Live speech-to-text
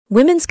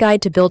Women's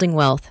Guide to Building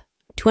Wealth,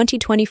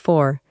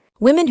 2024.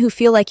 Women who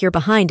feel like you're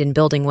behind in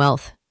building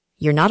wealth.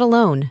 You're not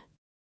alone.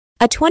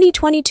 A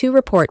 2022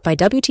 report by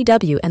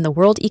WTW and the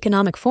World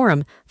Economic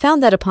Forum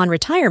found that upon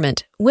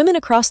retirement, women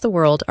across the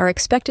world are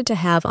expected to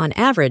have, on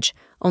average,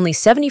 only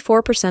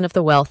 74% of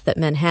the wealth that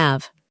men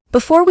have.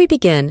 Before we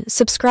begin,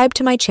 subscribe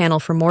to my channel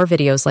for more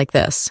videos like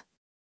this.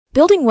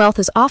 Building wealth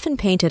is often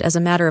painted as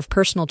a matter of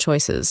personal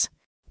choices.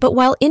 But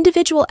while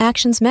individual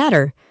actions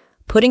matter,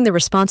 putting the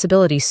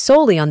responsibility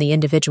solely on the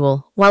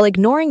individual while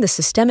ignoring the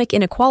systemic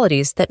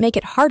inequalities that make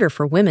it harder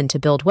for women to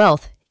build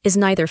wealth is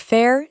neither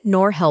fair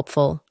nor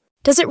helpful.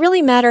 Does it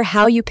really matter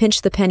how you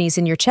pinch the pennies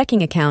in your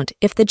checking account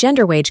if the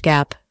gender wage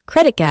gap,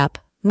 credit gap,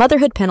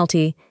 motherhood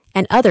penalty,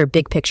 and other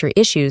big-picture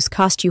issues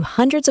cost you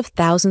hundreds of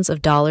thousands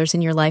of dollars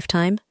in your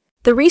lifetime?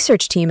 The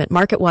research team at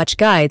MarketWatch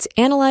Guides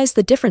analyzed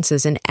the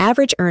differences in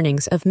average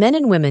earnings of men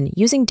and women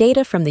using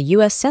data from the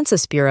U.S.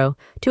 Census Bureau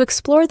to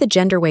explore the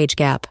gender wage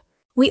gap.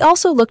 We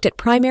also looked at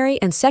primary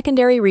and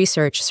secondary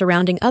research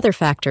surrounding other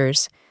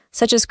factors,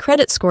 such as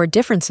credit score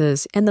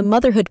differences and the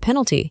motherhood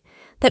penalty,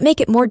 that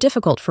make it more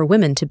difficult for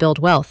women to build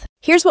wealth.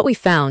 Here's what we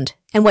found,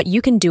 and what you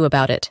can do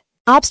about it.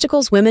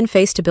 Obstacles women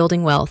face to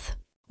building wealth.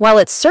 While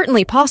it's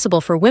certainly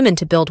possible for women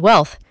to build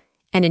wealth,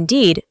 and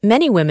indeed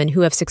many women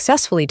who have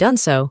successfully done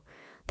so,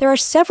 there are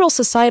several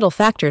societal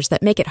factors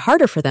that make it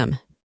harder for them.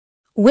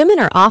 Women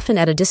are often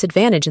at a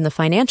disadvantage in the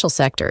financial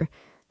sector,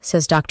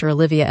 says Dr.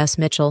 Olivia S.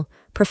 Mitchell,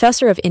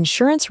 professor of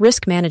Insurance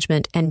Risk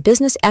Management and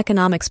Business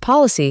Economics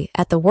Policy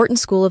at the Wharton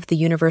School of the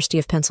University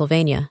of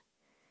Pennsylvania.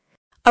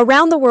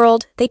 Around the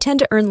world, they tend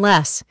to earn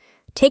less,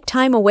 take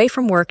time away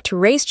from work to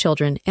raise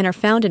children, and are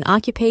found in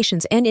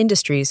occupations and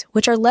industries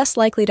which are less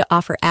likely to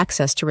offer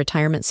access to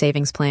retirement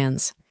savings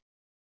plans.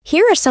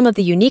 Here are some of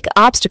the unique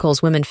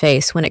obstacles women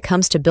face when it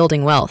comes to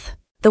building wealth.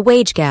 The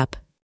wage gap.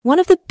 One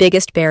of the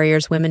biggest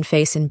barriers women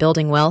face in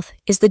building wealth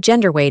is the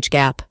gender wage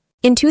gap.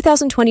 In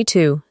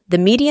 2022, the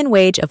median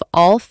wage of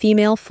all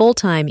female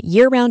full-time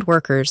year-round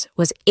workers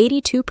was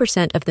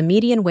 82% of the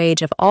median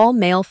wage of all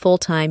male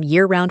full-time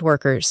year-round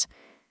workers.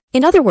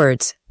 In other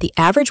words, the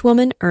average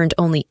woman earned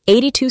only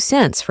 82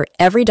 cents for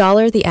every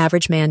dollar the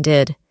average man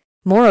did.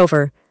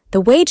 Moreover, the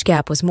wage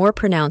gap was more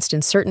pronounced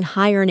in certain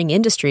high-earning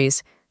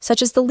industries,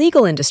 such as the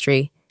legal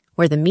industry,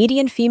 where the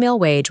median female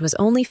wage was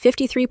only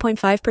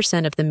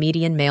 53.5% of the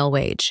median male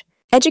wage.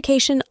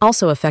 Education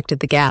also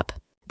affected the gap.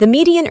 The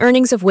median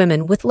earnings of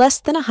women with less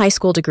than a high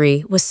school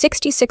degree was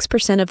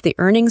 66% of the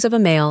earnings of a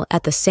male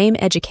at the same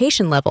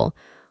education level,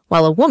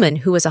 while a woman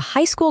who was a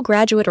high school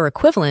graduate or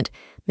equivalent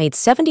made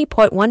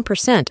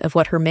 70.1% of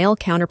what her male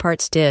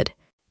counterparts did.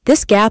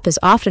 This gap is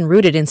often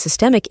rooted in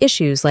systemic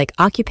issues like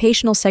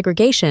occupational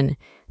segregation,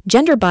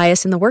 gender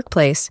bias in the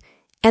workplace,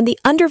 and the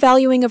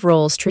undervaluing of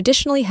roles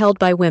traditionally held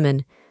by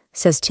women,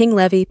 says Ting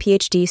Levy,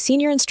 Ph.D.,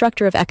 Senior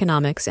Instructor of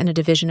Economics and a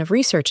Division of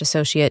Research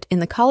Associate in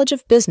the College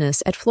of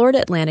Business at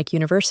Florida Atlantic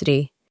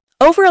University.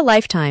 Over a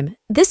lifetime,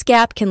 this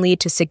gap can lead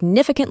to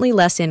significantly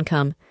less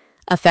income,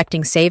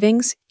 affecting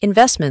savings,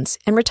 investments,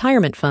 and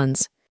retirement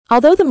funds.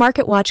 Although the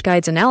MarketWatch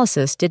Guides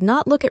analysis did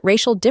not look at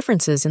racial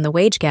differences in the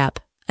wage gap,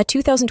 a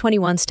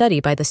 2021 study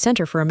by the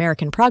Center for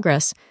American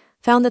Progress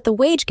found that the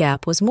wage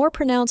gap was more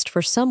pronounced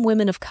for some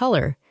women of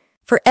color.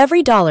 For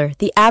every dollar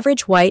the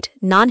average white,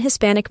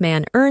 non-Hispanic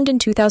man earned in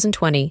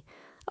 2020,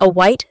 a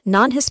white,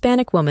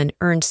 non-Hispanic woman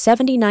earned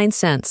 79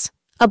 cents,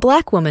 a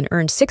black woman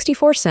earned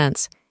 64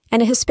 cents,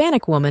 and a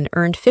Hispanic woman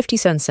earned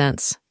 57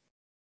 cents.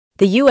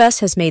 The U.S.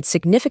 has made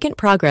significant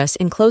progress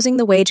in closing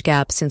the wage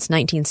gap since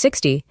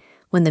 1960,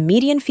 when the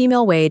median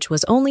female wage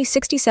was only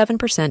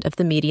 67% of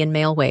the median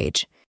male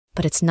wage.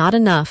 But it's not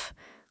enough.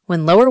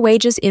 When lower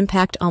wages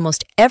impact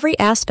almost every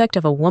aspect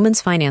of a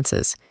woman's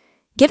finances,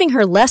 giving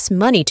her less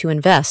money to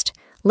invest,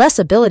 less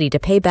ability to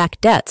pay back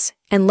debts,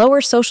 and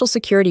lower Social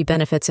Security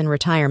benefits in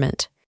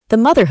retirement. The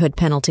motherhood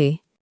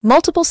penalty.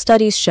 Multiple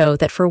studies show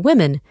that for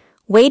women,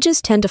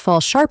 wages tend to fall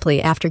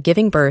sharply after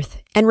giving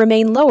birth and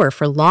remain lower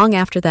for long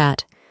after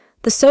that.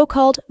 The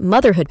so-called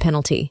motherhood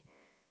penalty.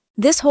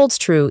 This holds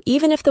true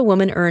even if the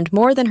woman earned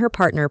more than her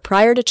partner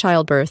prior to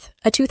childbirth,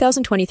 a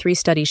 2023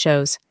 study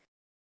shows.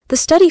 The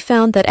study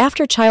found that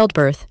after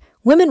childbirth,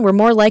 women were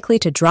more likely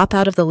to drop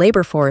out of the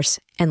labor force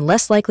and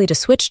less likely to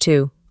switch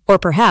to, or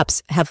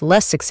perhaps have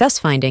less success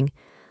finding,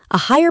 a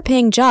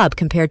higher-paying job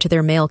compared to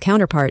their male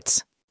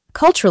counterparts.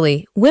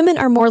 Culturally, women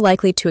are more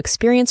likely to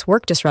experience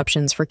work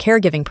disruptions for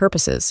caregiving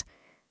purposes,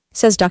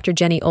 says Dr.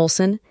 Jenny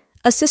Olson,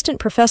 assistant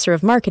professor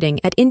of marketing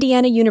at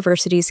Indiana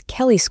University's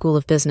Kelley School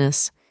of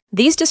Business.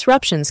 These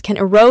disruptions can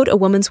erode a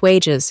woman's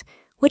wages,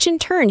 which in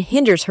turn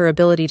hinders her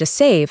ability to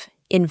save,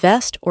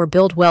 invest, or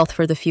build wealth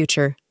for the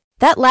future.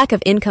 That lack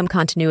of income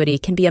continuity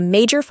can be a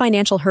major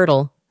financial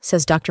hurdle,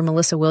 says Dr.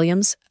 Melissa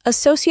Williams,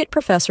 Associate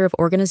Professor of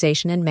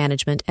Organization and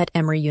Management at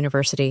Emory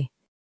University.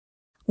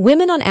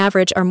 Women on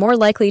average are more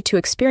likely to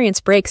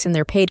experience breaks in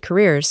their paid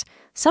careers,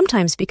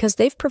 sometimes because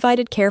they've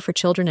provided care for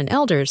children and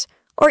elders,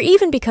 or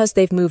even because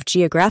they've moved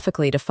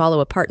geographically to follow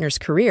a partner's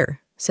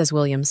career, says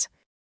Williams.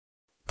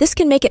 This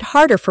can make it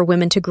harder for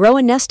women to grow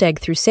a nest egg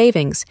through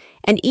savings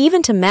and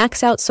even to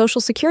max out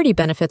Social Security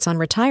benefits on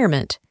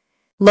retirement.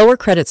 Lower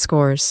credit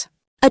scores.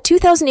 A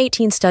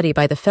 2018 study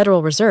by the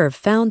Federal Reserve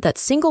found that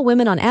single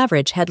women on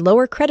average had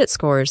lower credit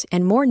scores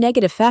and more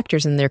negative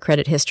factors in their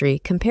credit history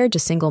compared to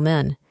single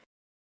men.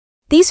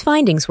 These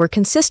findings were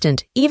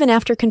consistent even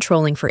after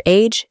controlling for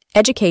age,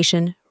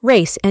 education,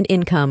 race, and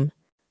income.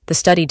 The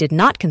study did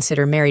not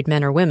consider married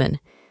men or women.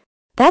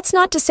 That's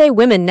not to say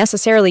women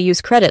necessarily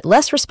use credit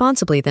less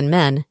responsibly than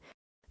men.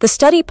 The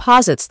study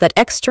posits that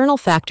external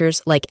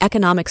factors like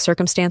economic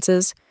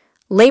circumstances,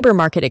 labor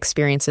market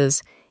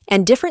experiences,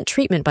 and different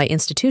treatment by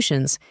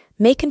institutions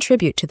may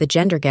contribute to the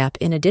gender gap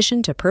in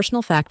addition to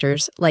personal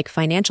factors like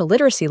financial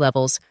literacy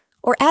levels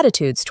or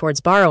attitudes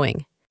towards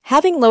borrowing.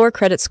 Having lower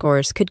credit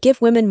scores could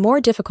give women more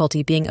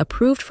difficulty being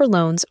approved for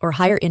loans or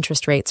higher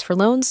interest rates for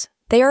loans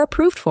they are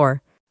approved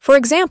for. For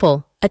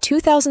example, a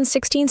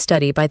 2016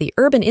 study by the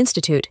Urban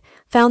Institute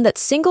found that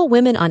single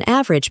women on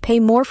average pay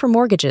more for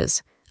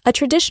mortgages, a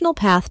traditional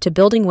path to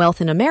building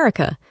wealth in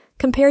America,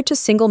 compared to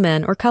single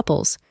men or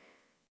couples.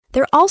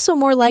 They're also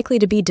more likely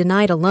to be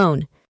denied a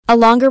loan, a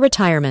longer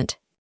retirement.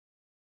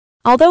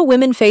 Although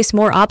women face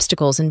more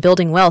obstacles in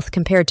building wealth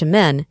compared to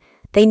men,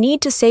 they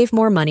need to save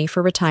more money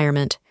for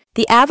retirement.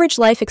 The average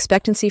life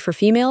expectancy for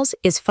females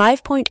is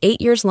 5.8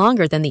 years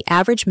longer than the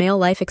average male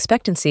life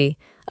expectancy,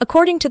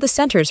 according to the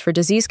Centers for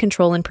Disease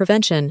Control and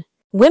Prevention.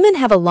 Women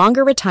have a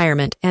longer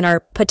retirement and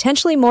are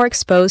potentially more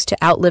exposed to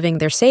outliving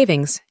their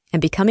savings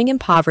and becoming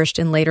impoverished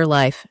in later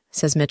life,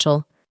 says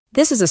Mitchell.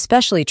 This is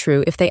especially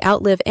true if they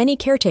outlive any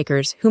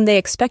caretakers whom they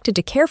expected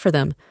to care for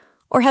them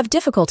or have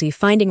difficulty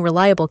finding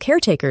reliable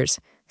caretakers,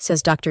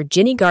 says Dr.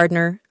 Ginny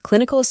Gardner,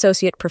 Clinical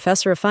Associate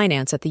Professor of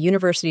Finance at the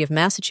University of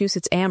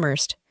Massachusetts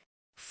Amherst.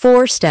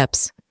 4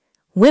 steps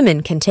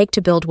women can take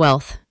to build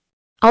wealth.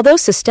 Although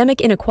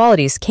systemic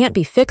inequalities can't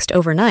be fixed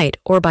overnight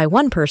or by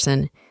one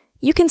person,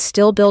 you can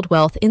still build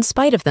wealth in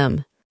spite of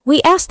them.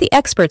 We asked the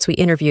experts we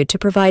interviewed to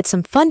provide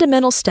some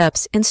fundamental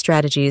steps and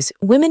strategies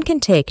women can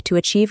take to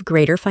achieve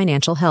greater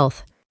financial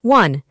health.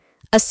 1.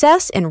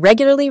 Assess and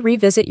regularly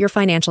revisit your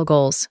financial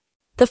goals.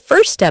 The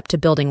first step to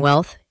building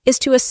wealth is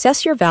to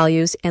assess your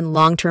values and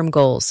long-term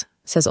goals,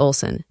 says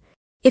Olson.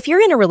 If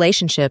you're in a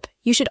relationship,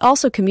 you should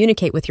also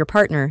communicate with your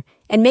partner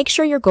and make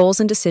sure your goals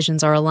and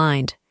decisions are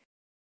aligned.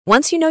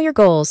 Once you know your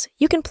goals,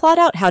 you can plot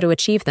out how to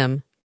achieve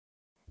them.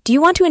 Do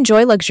you want to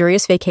enjoy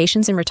luxurious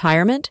vacations in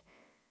retirement?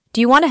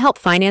 Do you want to help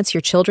finance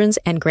your children's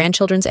and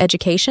grandchildren's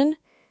education?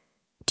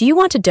 Do you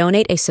want to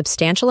donate a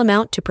substantial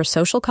amount to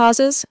pro-social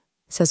causes?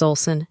 Says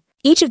Olson.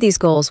 Each of these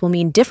goals will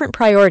mean different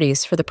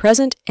priorities for the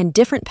present and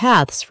different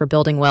paths for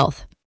building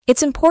wealth.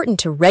 It's important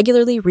to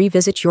regularly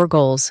revisit your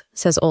goals,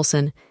 says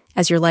Olson,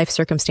 as your life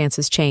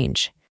circumstances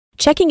change.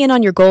 Checking in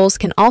on your goals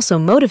can also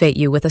motivate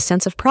you with a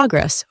sense of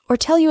progress or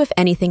tell you if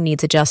anything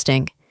needs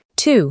adjusting.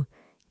 2.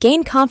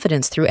 Gain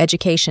confidence through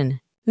education.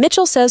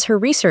 Mitchell says her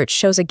research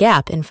shows a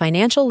gap in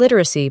financial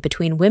literacy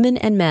between women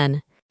and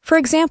men. For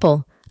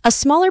example, a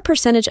smaller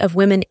percentage of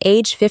women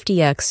age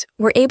 50x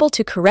were able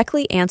to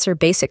correctly answer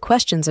basic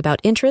questions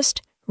about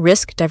interest,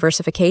 risk,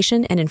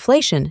 diversification, and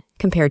inflation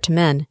compared to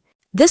men.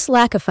 This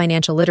lack of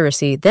financial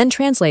literacy then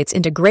translates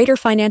into greater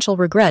financial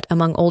regret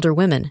among older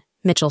women,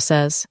 Mitchell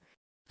says.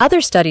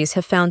 Other studies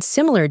have found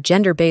similar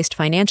gender-based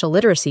financial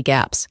literacy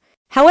gaps.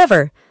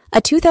 However,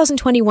 a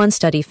 2021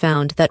 study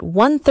found that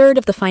 1/3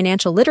 of the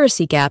financial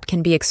literacy gap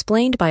can be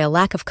explained by a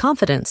lack of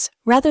confidence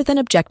rather than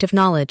objective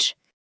knowledge.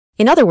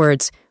 In other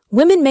words,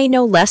 women may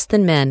know less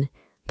than men,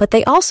 but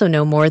they also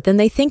know more than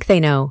they think they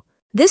know.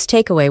 This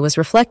takeaway was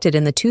reflected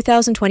in the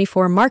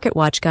 2024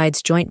 MarketWatch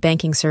Guide's Joint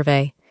Banking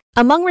Survey.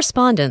 Among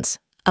respondents,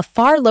 a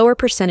far lower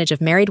percentage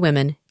of married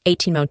women,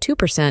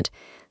 18.2%,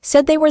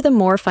 said they were the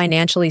more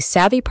financially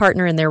savvy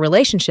partner in their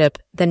relationship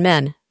than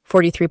men,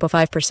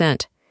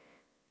 43.5%.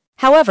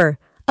 However,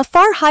 a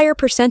far higher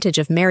percentage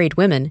of married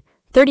women,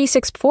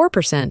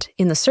 36.4%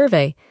 in the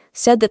survey,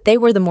 said that they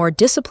were the more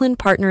disciplined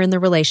partner in the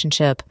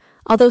relationship,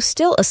 although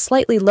still a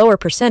slightly lower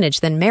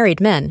percentage than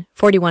married men,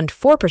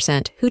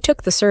 41.4%, who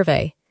took the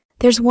survey.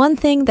 There's one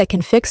thing that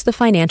can fix the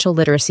financial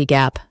literacy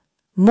gap: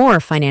 more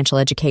financial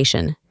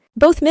education.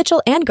 Both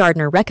Mitchell and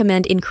Gardner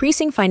recommend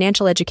increasing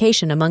financial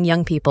education among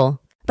young people.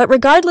 But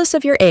regardless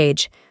of your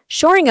age,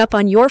 shoring up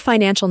on your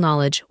financial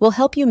knowledge will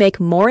help you make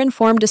more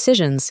informed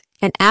decisions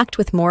and act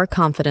with more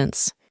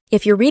confidence.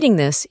 If you're reading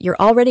this,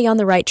 you're already on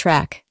the right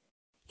track.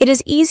 It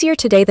is easier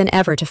today than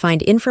ever to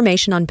find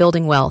information on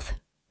building wealth,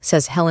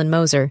 says Helen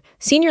Moser,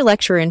 senior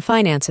lecturer in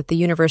finance at the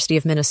University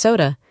of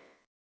Minnesota.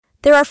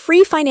 There are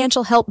free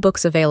financial help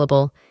books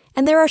available,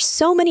 and there are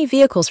so many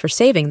vehicles for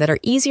saving that are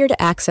easier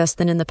to access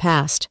than in the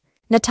past.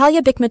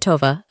 Natalia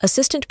Bikmatova,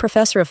 assistant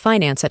professor of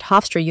finance at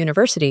Hofstra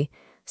University,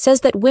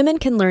 says that women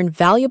can learn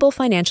valuable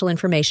financial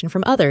information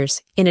from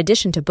others, in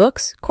addition to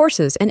books,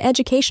 courses, and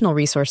educational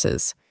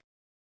resources.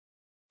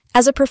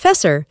 As a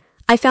professor,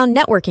 I found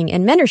networking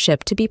and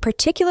mentorship to be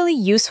particularly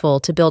useful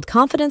to build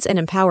confidence and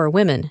empower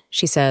women,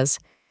 she says.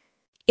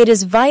 It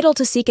is vital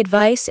to seek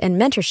advice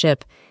and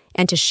mentorship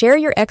and to share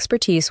your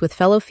expertise with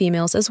fellow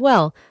females as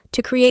well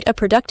to create a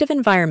productive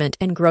environment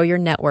and grow your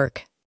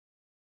network.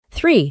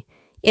 3.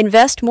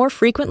 Invest more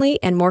frequently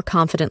and more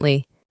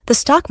confidently. The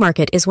stock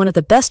market is one of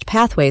the best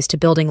pathways to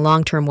building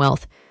long-term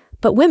wealth,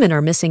 but women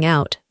are missing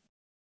out.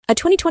 A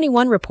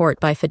 2021 report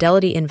by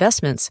Fidelity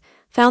Investments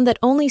found that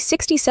only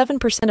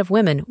 67% of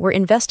women were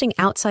investing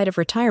outside of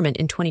retirement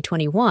in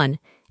 2021,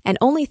 and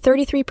only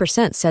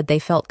 33% said they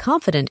felt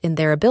confident in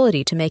their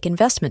ability to make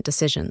investment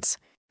decisions.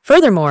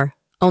 Furthermore,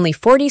 only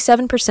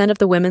 47% of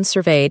the women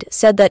surveyed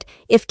said that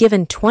if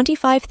given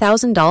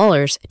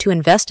 $25,000 to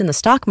invest in the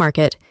stock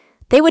market,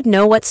 they would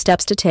know what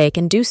steps to take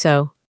and do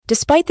so.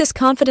 Despite this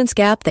confidence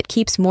gap that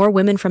keeps more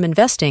women from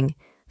investing,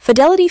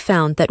 Fidelity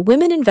found that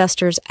women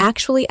investors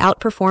actually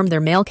outperform their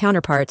male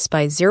counterparts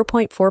by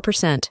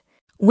 0.4%.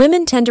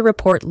 Women tend to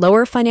report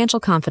lower financial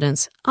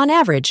confidence, on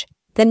average,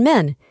 than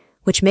men,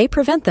 which may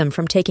prevent them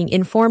from taking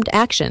informed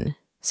action,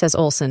 says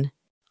Olson.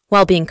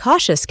 While being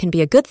cautious can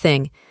be a good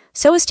thing,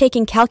 so is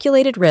taking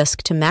calculated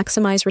risk to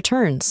maximize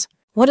returns.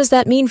 What does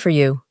that mean for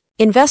you?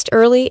 Invest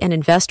early and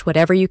invest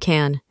whatever you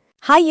can.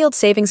 High-yield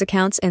savings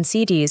accounts and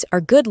CDs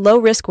are good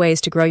low-risk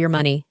ways to grow your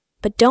money,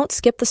 but don't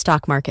skip the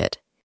stock market.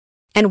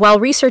 And while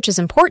research is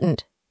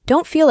important,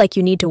 don't feel like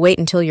you need to wait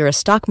until you're a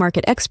stock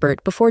market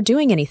expert before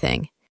doing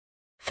anything.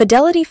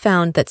 Fidelity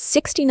found that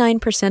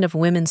 69% of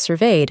women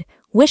surveyed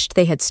wished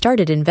they had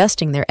started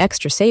investing their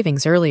extra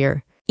savings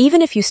earlier.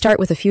 Even if you start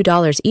with a few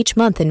dollars each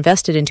month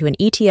invested into an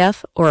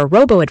ETF or a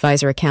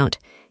robo-advisor account,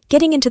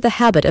 getting into the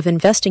habit of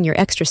investing your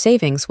extra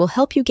savings will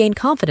help you gain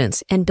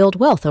confidence and build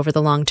wealth over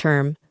the long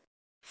term.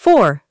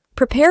 4.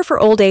 Prepare for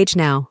old age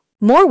now.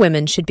 More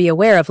women should be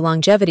aware of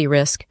longevity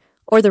risk,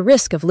 or the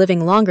risk of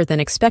living longer than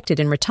expected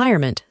in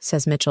retirement,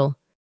 says Mitchell.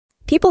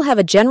 People have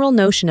a general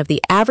notion of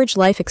the average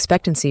life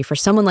expectancy for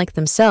someone like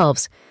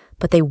themselves,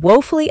 but they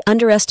woefully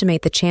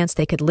underestimate the chance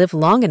they could live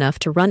long enough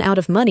to run out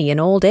of money in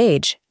old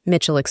age,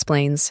 Mitchell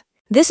explains.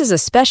 This is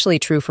especially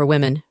true for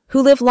women,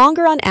 who live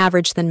longer on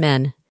average than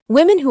men.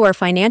 Women who are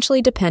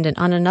financially dependent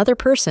on another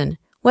person,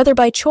 whether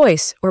by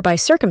choice or by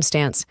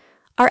circumstance,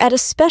 are at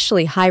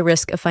especially high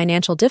risk of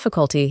financial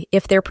difficulty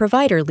if their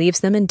provider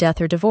leaves them in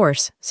death or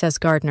divorce, says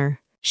Gardner.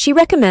 She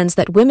recommends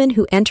that women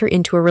who enter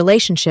into a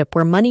relationship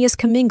where money is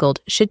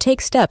commingled should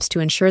take steps to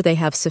ensure they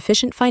have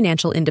sufficient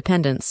financial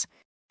independence.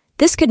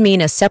 This could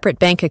mean a separate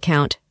bank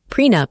account,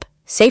 prenup,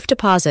 safe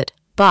deposit,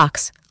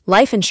 box,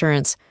 life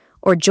insurance,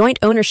 or joint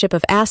ownership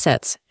of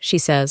assets, she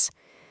says.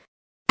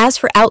 As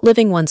for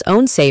outliving one's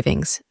own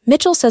savings,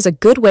 Mitchell says a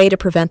good way to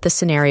prevent this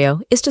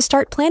scenario is to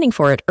start planning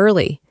for it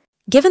early.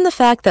 Given the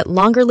fact that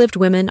longer-lived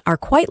women are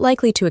quite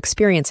likely to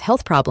experience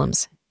health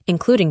problems,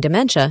 including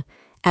dementia,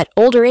 at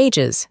older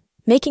ages,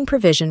 making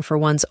provision for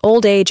one's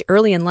old age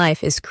early in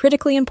life is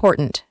critically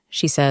important,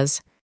 she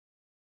says.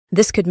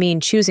 This could mean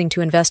choosing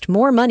to invest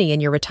more money in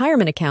your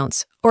retirement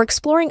accounts or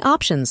exploring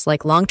options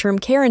like long-term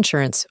care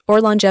insurance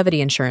or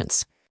longevity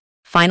insurance.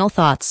 Final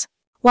thoughts.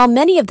 While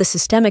many of the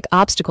systemic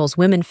obstacles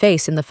women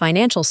face in the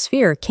financial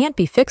sphere can't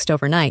be fixed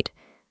overnight,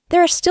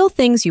 there are still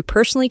things you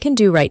personally can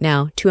do right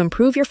now to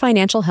improve your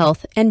financial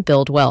health and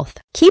build wealth.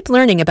 Keep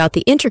learning about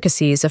the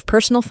intricacies of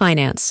personal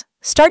finance.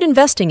 Start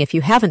investing if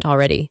you haven't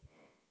already.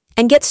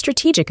 And get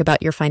strategic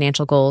about your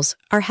financial goals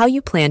or how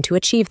you plan to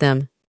achieve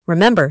them.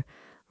 Remember,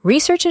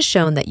 research has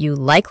shown that you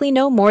likely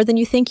know more than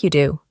you think you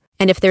do.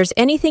 And if there's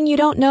anything you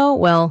don't know,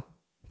 well,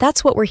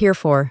 that's what we're here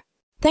for.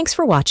 Thanks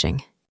for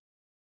watching.